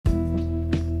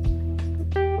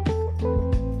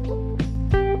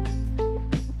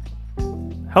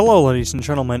Hello, ladies and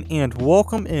gentlemen, and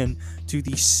welcome in to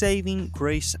the Saving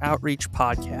Grace Outreach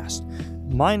Podcast.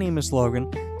 My name is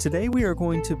Logan. Today we are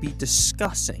going to be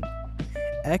discussing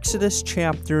Exodus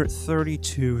chapter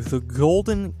 32, the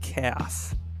golden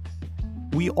calf.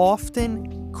 We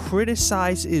often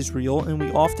criticize Israel and we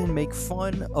often make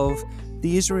fun of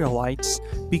the Israelites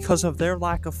because of their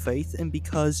lack of faith and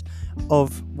because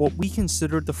of what we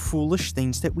consider the foolish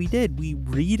things that we did. We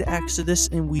read Exodus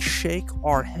and we shake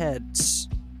our heads.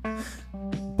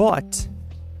 But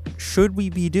should we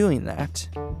be doing that?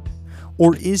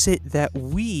 Or is it that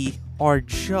we are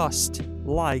just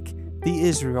like the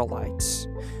Israelites?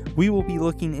 We will be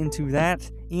looking into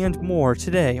that and more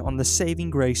today on the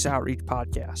Saving Grace Outreach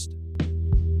Podcast.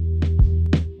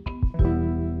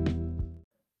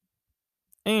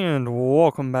 And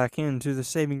welcome back into the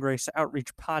Saving Grace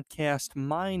Outreach Podcast.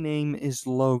 My name is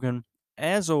Logan.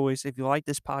 As always, if you like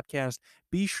this podcast,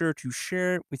 be sure to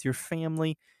share it with your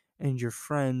family and your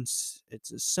friends.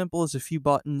 It's as simple as a few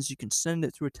buttons. You can send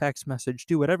it through a text message,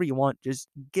 do whatever you want. Just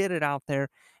get it out there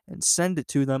and send it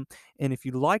to them. And if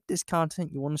you like this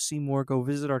content, you want to see more, go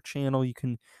visit our channel. You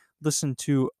can listen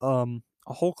to a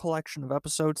whole collection of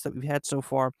episodes that we've had so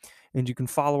far, and you can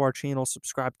follow our channel,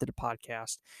 subscribe to the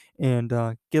podcast, and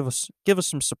give us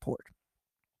some support.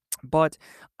 But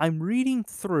I'm reading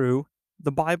through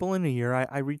the Bible in a year.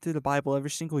 I read through the Bible every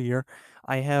single year.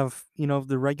 I have,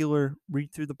 the regular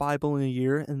read through the Bible in a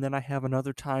year, and then I have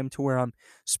another time to where I'm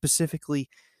specifically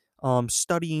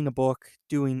studying a book,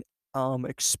 doing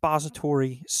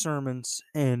expository sermons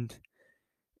and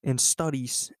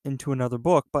studies into another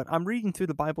book. But I'm reading through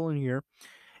the Bible in a year,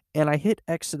 and I hit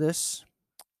Exodus,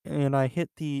 and I hit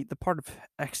the part of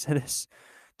Exodus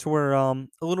to where a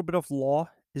little bit of law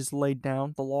is laid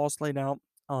down. The law is laid out.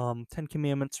 10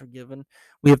 commandments are given.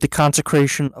 We have the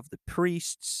consecration of the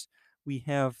priests. We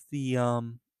have the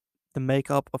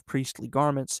makeup of priestly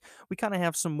garments. We kind of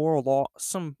have some moral law,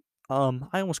 some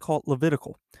I almost call it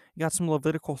Levitical. You got some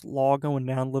Levitical law going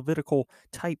down, Levitical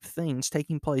type things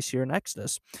taking place here in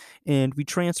Exodus. And we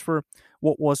transfer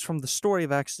what was from the story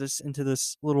of Exodus into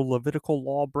this little Levitical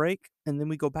law break, and then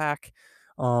we go back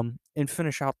and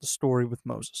finish out the story with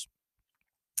Moses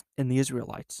and the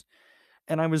Israelites.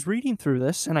 And I was reading through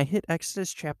this, and I hit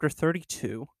Exodus chapter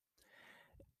 32,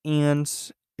 and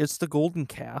it's the golden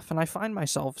calf. And I find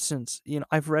myself, since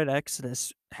I've read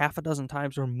Exodus half a dozen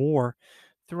times or more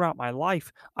throughout my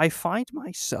life, I find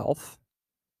myself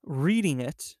reading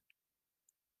it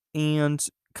and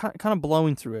kind of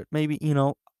blowing through it. Maybe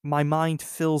my mind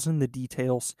fills in the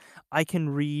details. I can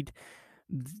read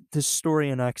the story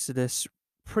in Exodus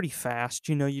pretty fast.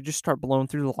 You just start blowing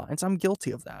through the lines. I'm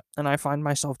guilty of that, and I find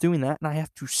myself doing that, and I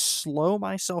have to slow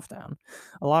myself down.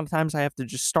 A lot of times I have to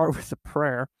just start with a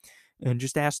prayer and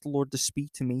just ask the Lord to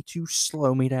speak to me, to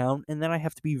slow me down, and then I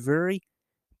have to be very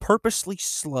purposely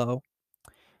slow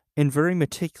and very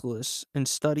meticulous in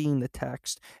studying the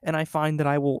text. And I find that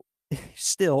I will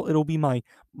it'll be my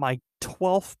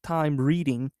 12th time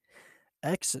reading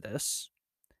Exodus,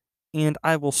 and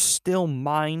I will still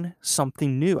mine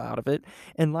something new out of it.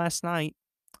 And last night,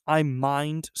 I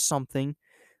mined something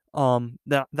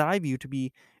that I view to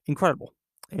be incredible.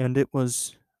 And it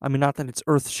was, not that it's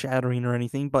earth-shattering or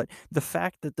anything, but the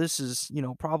fact that this is,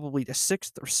 probably the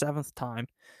 6th or 7th time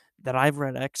that I've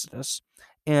read Exodus,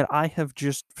 and I have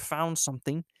just found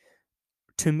something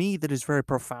to me that is very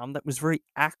profound, that was very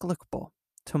applicable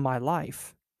to my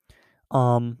life.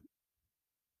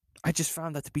 I just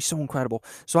found that to be so incredible.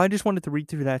 So I just wanted to read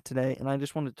through that today, and I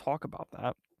just wanted to talk about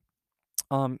that.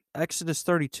 Exodus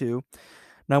 32.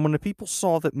 Now when the people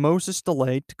saw that Moses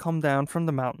delayed to come down from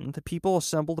the mountain, the people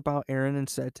assembled about Aaron and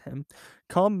said to him,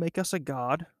 "Come, make us a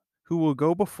god who will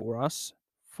go before us.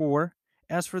 For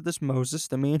as for this Moses,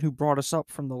 the man who brought us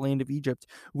up from the land of Egypt,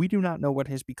 we do not know what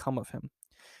has become of him."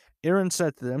 Aaron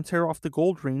said to them, "Tear off the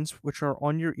gold rings which are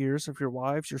on your ears of your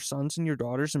wives, your sons, and your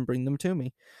daughters, and bring them to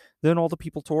me." Then all the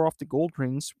people tore off the gold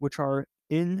rings which were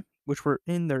in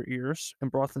their ears, and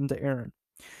brought them to Aaron.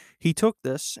 He took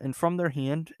this and from their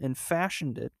hand and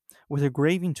fashioned it with a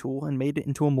graving tool and made it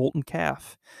into a molten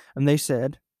calf. And they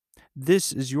said,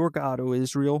 "This is your God, O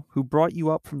Israel, who brought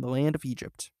you up from the land of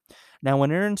Egypt." Now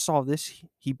when Aaron saw this,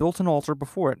 he built an altar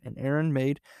before it, and Aaron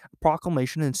made a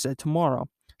proclamation and said, "Tomorrow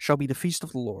shall be the feast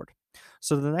of the Lord."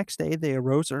 So the next day they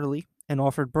arose early and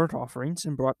offered burnt offerings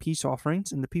and brought peace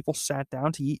offerings, and the people sat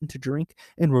down to eat and to drink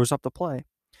and rose up to play.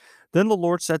 Then the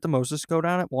Lord said to Moses, "Go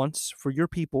down at once, for your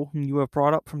people, whom you have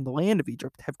brought up from the land of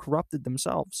Egypt, have corrupted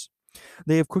themselves.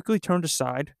 They have quickly turned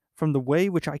aside from the way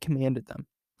which I commanded them.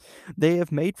 They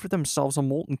have made for themselves a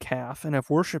molten calf, and have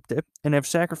worshipped it, and have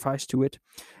sacrificed to it,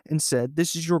 and said,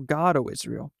 This is your God, O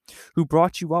Israel, who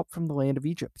brought you up from the land of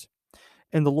Egypt.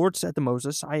 And the Lord said to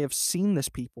Moses, I have seen this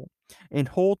people, and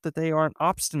hold that they are an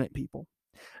obstinate people.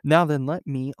 Now then, let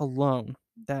me alone,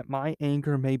 that my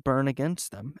anger may burn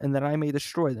against them, and that I may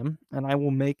destroy them, and I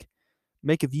will make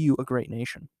of you a great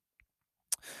nation.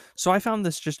 So I found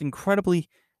this just incredibly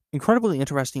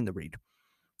interesting to read.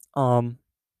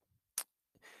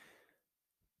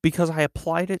 Because I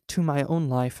applied it to my own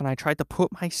life and I tried to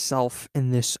put myself in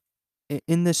this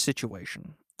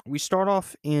situation. We start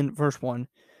off in verse 1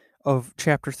 of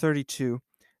chapter 32.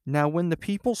 Now when the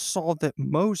people saw that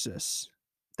Moses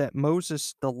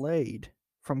delayed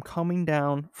from coming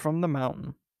down from the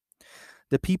mountain,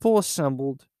 the people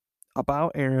assembled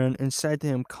about Aaron and said to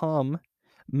him, Come,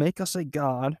 make us a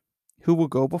god who will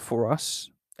go before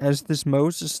us, as this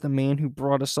Moses, the man who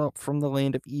brought us up from the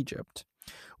land of Egypt.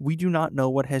 We do not know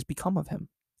what has become of him.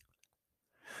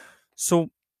 So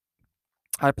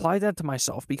I apply that to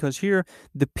myself because here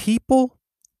the people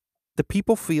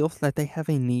feel that they have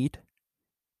a need.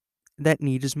 That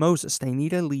need is Moses. They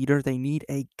need a leader, they need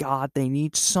a God, they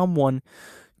need someone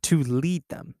to lead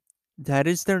them. That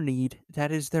is their need,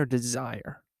 that is their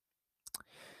desire.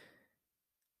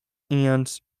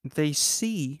 And they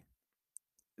see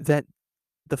that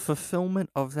the fulfillment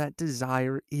of that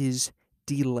desire is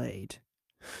delayed.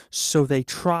 So they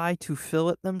try to fill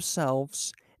it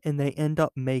themselves and they end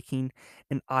up making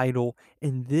an idol.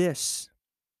 And this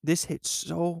hits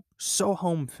so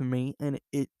home for me, and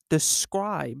it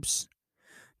describes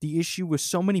the issue with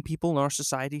so many people in our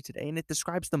society today, and it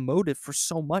describes the motive for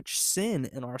so much sin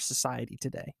in our society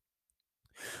today.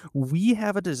 We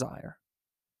have a desire,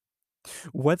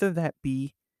 whether that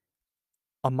be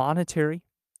a monetary,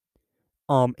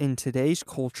 in today's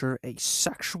culture, a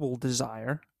sexual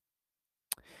desire,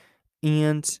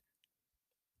 and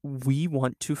we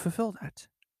want to fulfill that.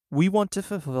 We want to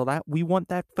fulfill that. We want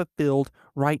that fulfilled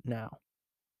right now.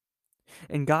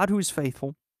 And God, who is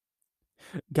faithful,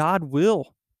 God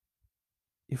will,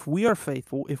 if we are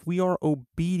faithful, if we are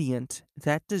obedient,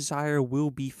 that desire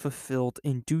will be fulfilled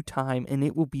in due time, and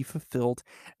it will be fulfilled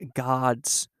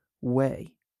God's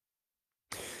way.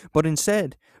 But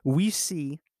instead, we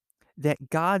see that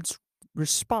God's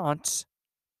response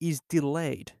is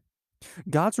delayed.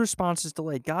 God's response is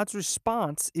delayed. God's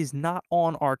response is not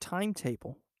on our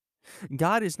timetable.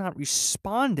 God is not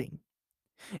responding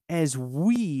as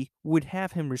we would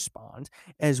have him respond,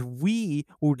 as we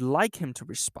would like him to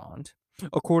respond,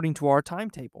 according to our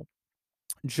timetable.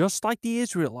 Just like the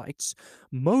Israelites,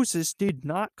 Moses did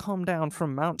not come down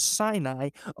from Mount Sinai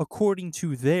according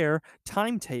to their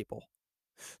timetable.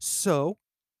 So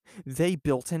they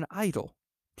built an idol.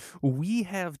 We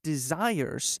have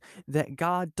desires that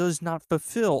God does not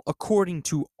fulfill according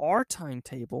to our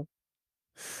timetable,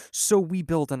 so we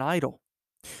build an idol.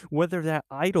 Whether that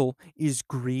idol is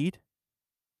greed,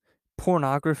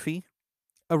 pornography,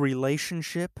 a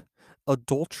relationship,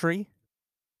 adultery,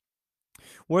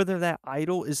 whether that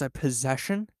idol is a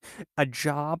possession, a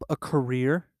job, a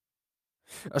career,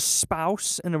 a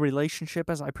spouse in a relationship,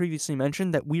 as I previously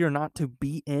mentioned, that we are not to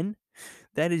be in.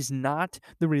 That is not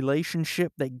the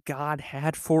relationship that God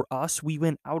had for us. We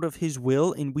went out of his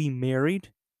will and we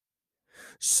married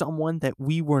someone that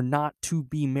we were not to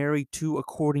be married to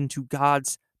according to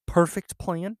God's perfect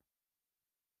plan.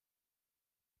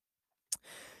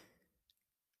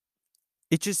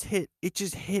 It just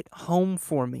hit home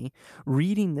for me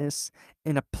reading this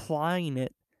and applying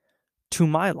it to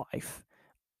my life,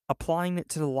 applying it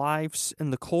to the lives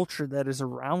and the culture that is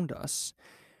around us.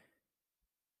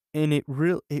 And it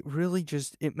really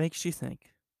just it makes you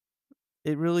think.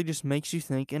 It really just makes you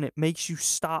think, and it makes you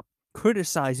stop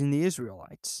criticizing the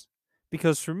Israelites.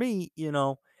 Because for me,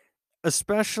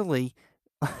 especially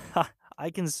I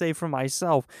can say for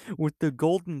myself with the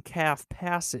golden calf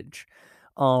passage,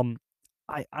 um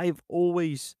I've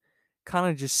always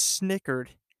kind of just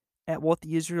snickered at what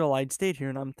the Israelites did here,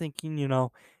 and I'm thinking,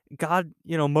 God,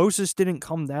 Moses didn't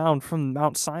come down from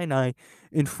Mount Sinai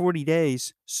in 40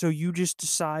 days, so you just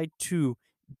decide to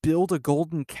build a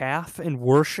golden calf and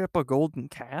worship a golden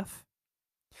calf?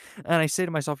 And I say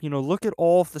to myself, look at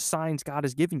all of the signs God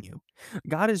has given you.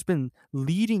 God has been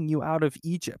leading you out of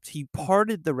Egypt. He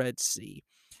parted the Red Sea.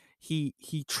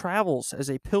 He travels as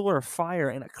a pillar of fire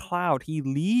and a cloud. He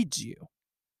leads you.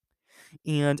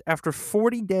 And after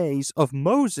 40 days of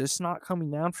Moses not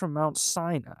coming down from Mount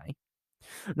Sinai,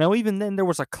 now even then there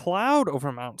was a cloud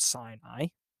over Mount Sinai.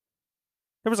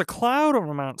 There was a cloud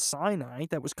over Mount Sinai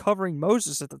that was covering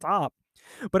Moses at the top.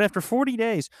 But after 40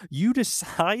 days, you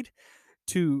decide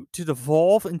to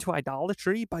devolve into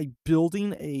idolatry by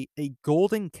building a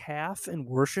golden calf and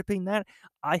worshiping that,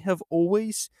 I have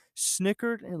always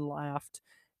snickered and laughed,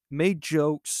 made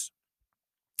jokes,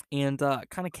 and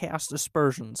kind of cast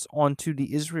aspersions onto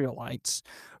the Israelites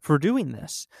for doing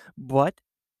this. But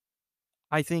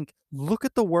I think, look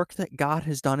at the work that God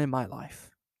has done in my life.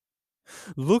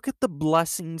 Look at the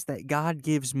blessings that God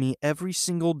gives me every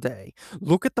single day.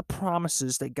 Look at the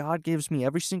promises that God gives me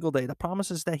every single day. The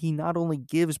promises that He not only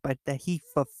gives, but that He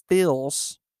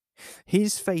fulfills.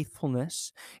 His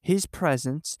faithfulness, His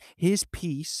presence, His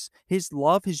peace, His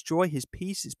love, His joy, His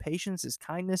peace, His patience, His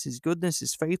kindness, His goodness,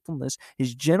 His faithfulness,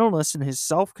 His gentleness, and His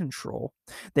self control,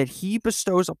 that He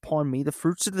bestows upon me the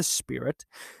fruits of the Spirit,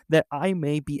 that I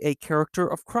may be a character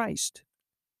of Christ.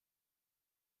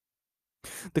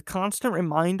 The constant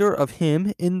reminder of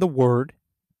Him in the Word,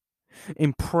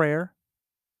 in prayer.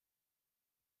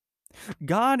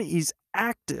 God is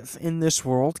active in this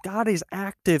world, God is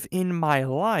active in my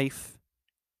life,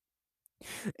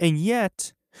 and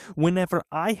yet, whenever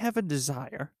I have a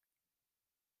desire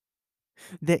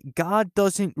that God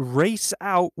doesn't race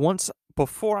out once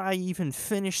before I even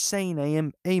finish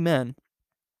saying amen.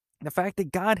 The fact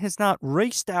that God has not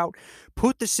raced out,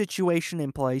 put the situation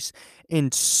in place,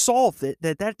 and solved it,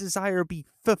 that desire be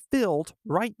fulfilled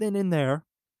right then and there,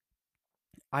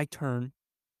 I turn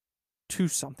to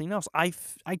something else. I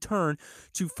turn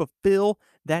to fulfill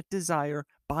that desire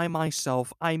by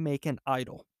myself. I make an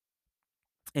idol.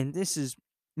 And this is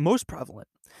most prevalent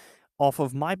off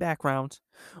of my background,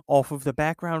 off of the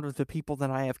background of the people that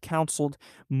I have counseled.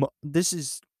 This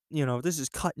is, this is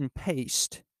cut and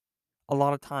paste a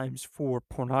lot of times for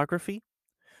pornography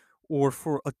or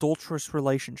for adulterous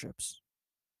relationships.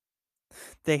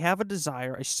 They have a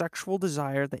desire, a sexual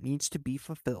desire that needs to be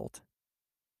fulfilled.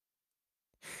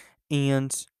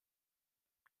 And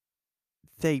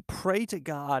they pray to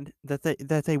God that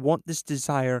they want this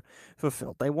desire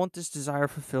fulfilled. They want this desire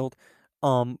fulfilled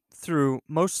through,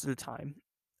 most of the time,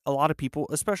 a lot of people,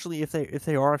 especially if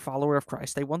they are a follower of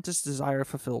Christ, they want this desire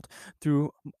fulfilled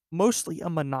through mostly a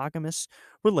monogamous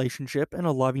relationship and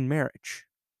a loving marriage.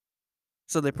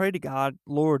 So they pray to God,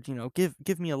 Lord,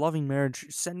 give me a loving marriage,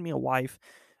 send me a wife,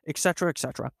 etc.,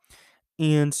 etc.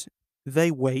 And they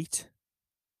wait.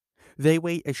 They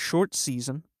wait a short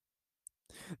season.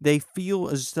 They feel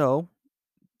as though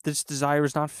this desire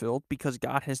is not filled because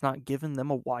God has not given them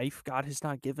a wife. God has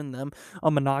not given them a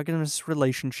monogamous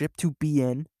relationship to be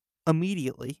in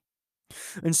immediately.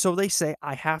 And so they say,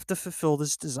 I have to fulfill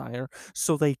this desire.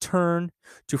 So they turn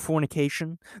to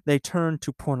fornication. They turn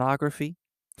to pornography.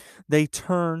 They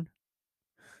turn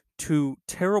to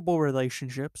terrible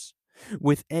relationships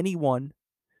with anyone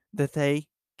that they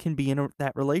can be in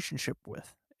that relationship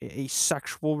with, a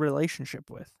sexual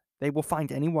relationship with. They will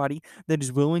find anybody that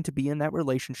is willing to be in that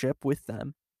relationship with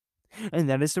them, and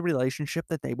that is the relationship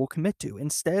that they will commit to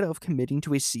instead of committing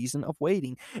to a season of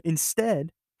waiting.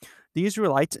 Instead, the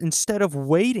Israelites, instead of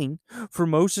waiting for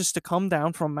Moses to come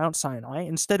down from Mount Sinai,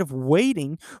 instead of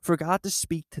waiting for God to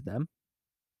speak to them,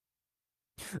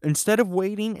 instead of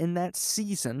waiting in that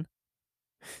season,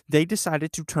 they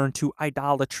decided to turn to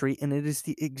idolatry, and it is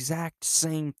the exact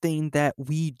same thing that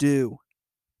we do.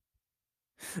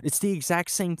 It's the exact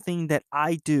same thing that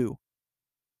I do,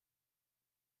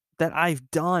 that I've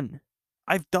done.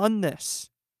 I've done this.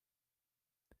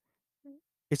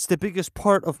 It's the biggest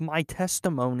part of my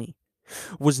testimony,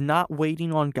 was not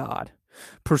waiting on God,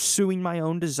 pursuing my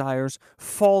own desires,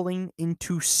 falling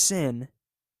into sin,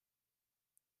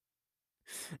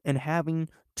 and having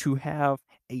to have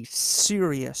a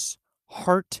serious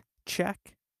heart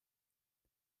check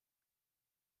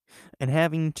and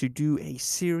having to do a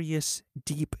serious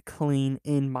deep clean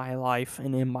in my life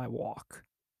and in my walk.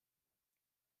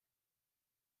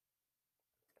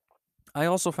 I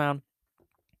also found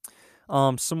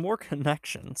some more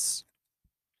connections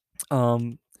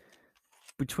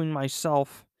between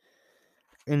myself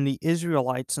and the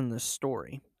Israelites in this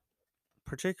story,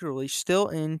 particularly still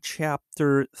in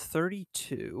chapter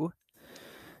 32.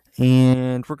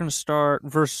 And we're going to start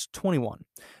verse 21.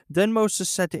 Then Moses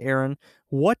said to Aaron,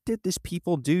 "What did this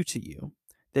people do to you,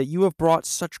 that you have brought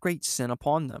such great sin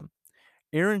upon them?"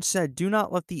 Aaron said, "Do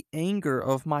not let the anger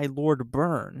of my Lord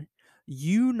burn.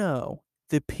 You know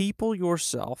the people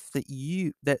yourself that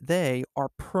they are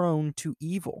prone to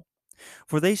evil.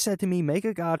 For they said to me, 'Make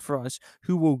a god for us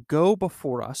who will go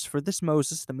before us.' For this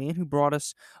Moses, the man who brought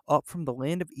us up from the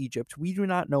land of Egypt, we do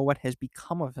not know what has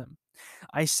become of him.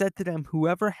 I said to them,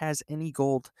 'Whoever has any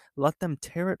gold, let them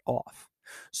tear it off.'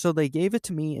 So they gave it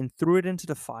to me and threw it into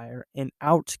the fire, and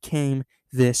out came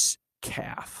this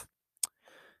calf."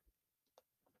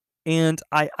 And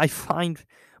I find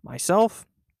myself,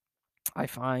 I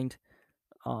find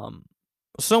um,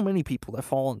 so many people that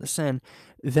fall into sin,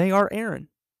 they are Aaron.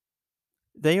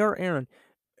 They are Aaron.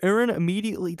 Aaron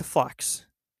immediately deflects.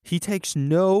 He takes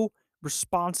no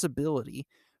responsibility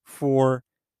for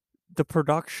the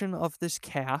production of this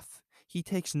calf. He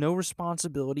takes no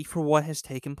responsibility for what has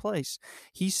taken place.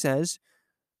 He says,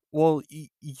 "Well,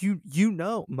 you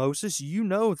know, Moses, you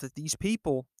know that these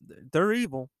people, they're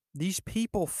evil. These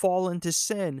people fall into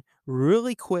sin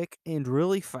really quick and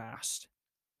really fast.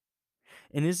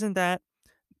 And isn't that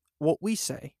what we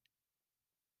say?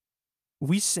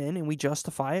 We sin and we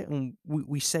justify it, and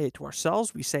we say it to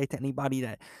ourselves. We say it to anybody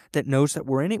that knows that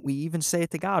we're in it. We even say it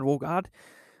to God. Well, God,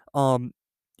 um,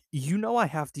 you know I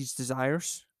have these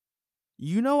desires.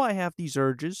 You know I have these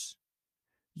urges.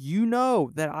 You know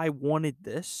that I wanted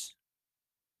this,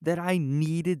 that I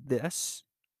needed this.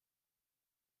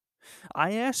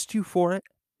 I asked you for it.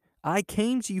 I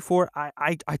came to you for it.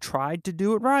 I tried to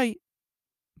do it right,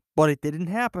 but it didn't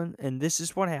happen, and this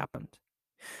is what happened."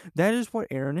 That is what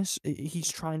Aaron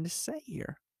he's trying to say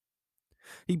here.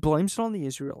 He blames it on the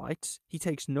Israelites. He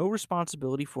takes no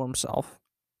responsibility for himself.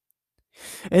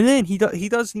 And then he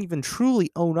doesn't even truly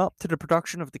own up to the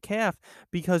production of the calf,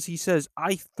 because he says,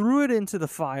 "I threw it into the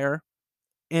fire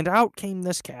and out came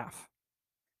this calf.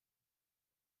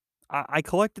 I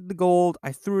collected the gold,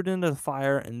 I threw it into the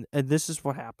fire, and this is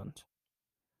what happened."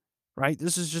 Right?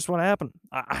 This is just what happened.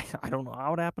 I don't know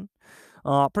how it happened.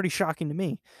 Pretty shocking to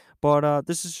me. But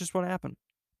this is just what happened.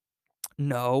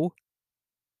 No,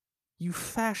 you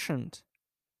fashioned.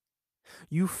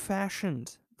 You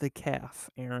fashioned the calf,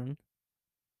 Aaron.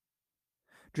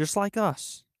 Just like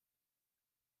us.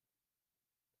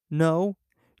 No,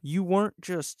 you weren't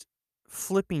just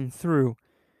flipping through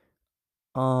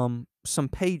some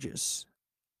pages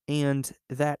and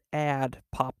that ad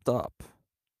popped up.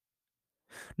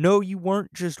 No, you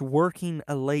weren't just working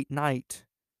a late night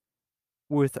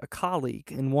with a colleague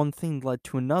and one thing led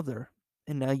to another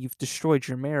and now you've destroyed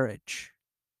your marriage.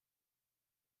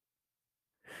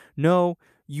 No,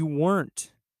 you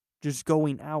weren't just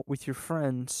going out with your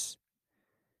friends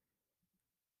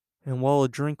and while a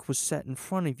drink was set in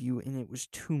front of you and it was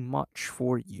too much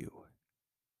for you.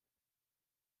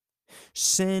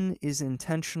 Sin is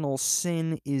intentional,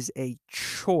 sin is a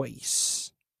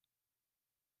choice.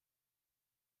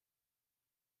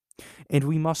 And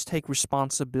we must take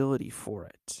responsibility for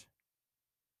it.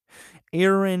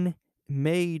 Aaron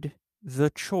made the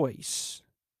choice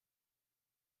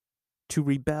to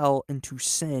rebel and to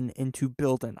sin and to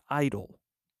build an idol.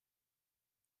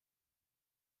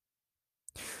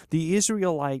 The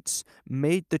Israelites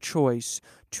made the choice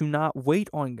to not wait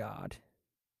on God.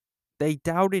 They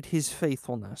doubted his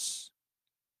faithfulness.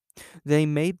 They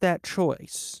made that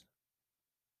choice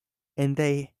and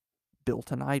they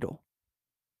built an idol.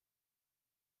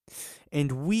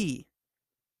 And we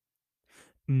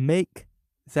make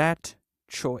that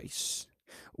choice.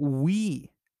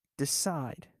 We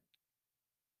decide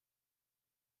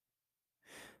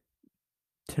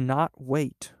to not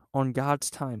wait on God's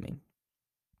timing.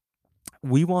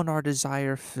 We want our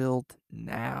desire filled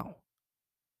now.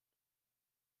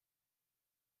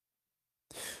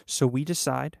 So we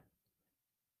decide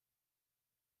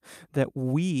that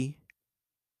we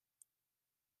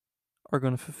are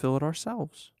going to fulfill it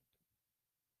ourselves.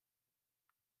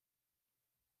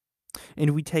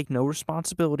 And we take no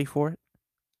responsibility for it.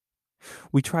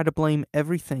 We try to blame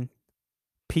everything,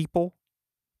 people,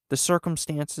 the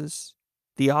circumstances,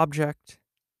 the object,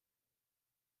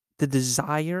 the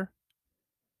desire,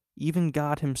 even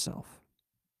God himself.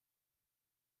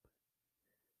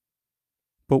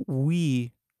 But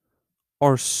we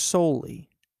are solely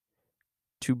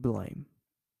to blame.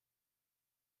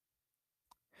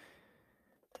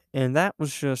 And that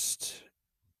was just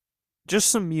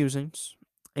some musings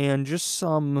and just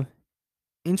some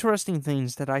interesting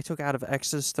things that I took out of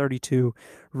Exodus 32,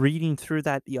 reading through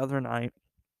that the other night.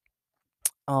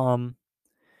 I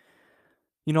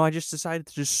just decided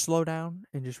to just slow down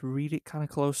and just read it kind of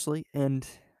closely. And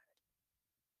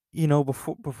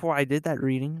before I did that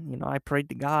reading, I prayed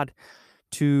to God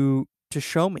to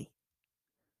show me,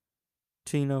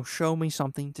 to show me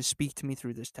something, to speak to me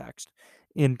through this text.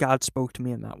 And God spoke to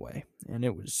me in that way, and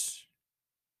it was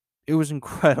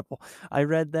incredible. I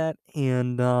read that,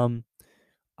 and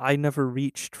I never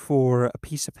reached for a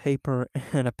piece of paper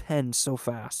and a pen so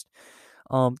fast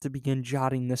to begin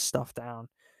jotting this stuff down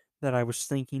that I was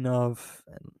thinking of,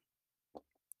 and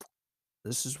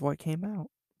this is what came out.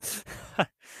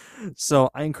 So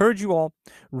I encourage you all,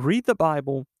 read the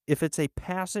Bible. If it's a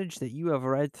passage that you have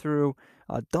read through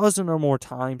a dozen or more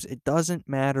times, it doesn't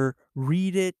matter.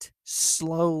 Read it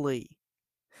slowly.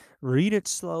 Read it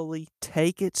slowly,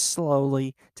 take it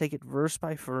slowly, take it verse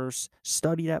by verse,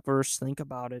 study that verse, think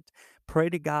about it, pray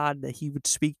to God that He would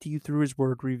speak to you through His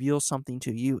Word, reveal something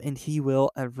to you, and He will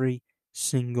every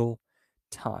single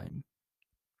time.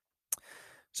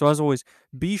 So, as always,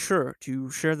 be sure to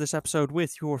share this episode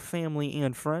with your family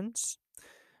and friends.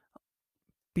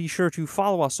 Be sure to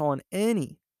follow us on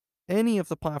any of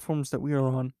the platforms that we are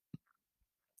on.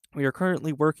 We are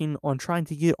currently working on trying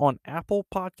to get on Apple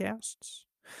Podcasts.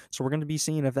 So we're going to be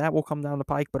seeing if that will come down the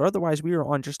pike. But otherwise, we are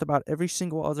on just about every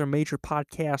single other major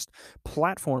podcast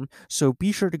platform. So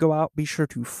be sure to go out. Be sure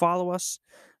to follow us.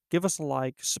 Give us a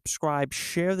like, subscribe,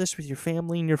 share this with your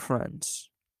family and your friends.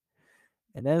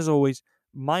 And as always,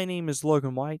 my name is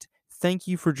Logan White. Thank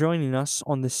you for joining us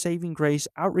on the Saving Grace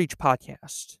Outreach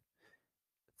Podcast.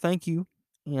 Thank you,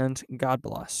 and God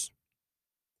bless.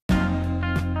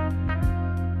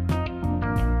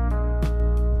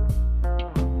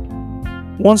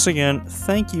 Once again,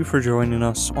 thank you for joining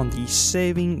us on the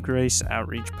Saving Grace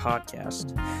Outreach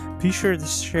Podcast. Be sure to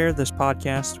share this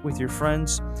podcast with your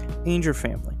friends and your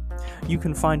family. You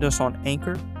can find us on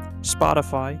Anchor,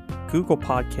 Spotify, Google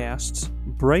Podcasts,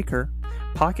 Breaker,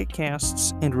 Pocket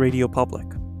Casts, and Radio Public.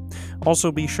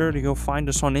 Also, be sure to go find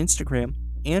us on Instagram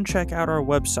and check out our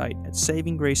website at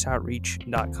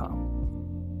savinggraceoutreach.com.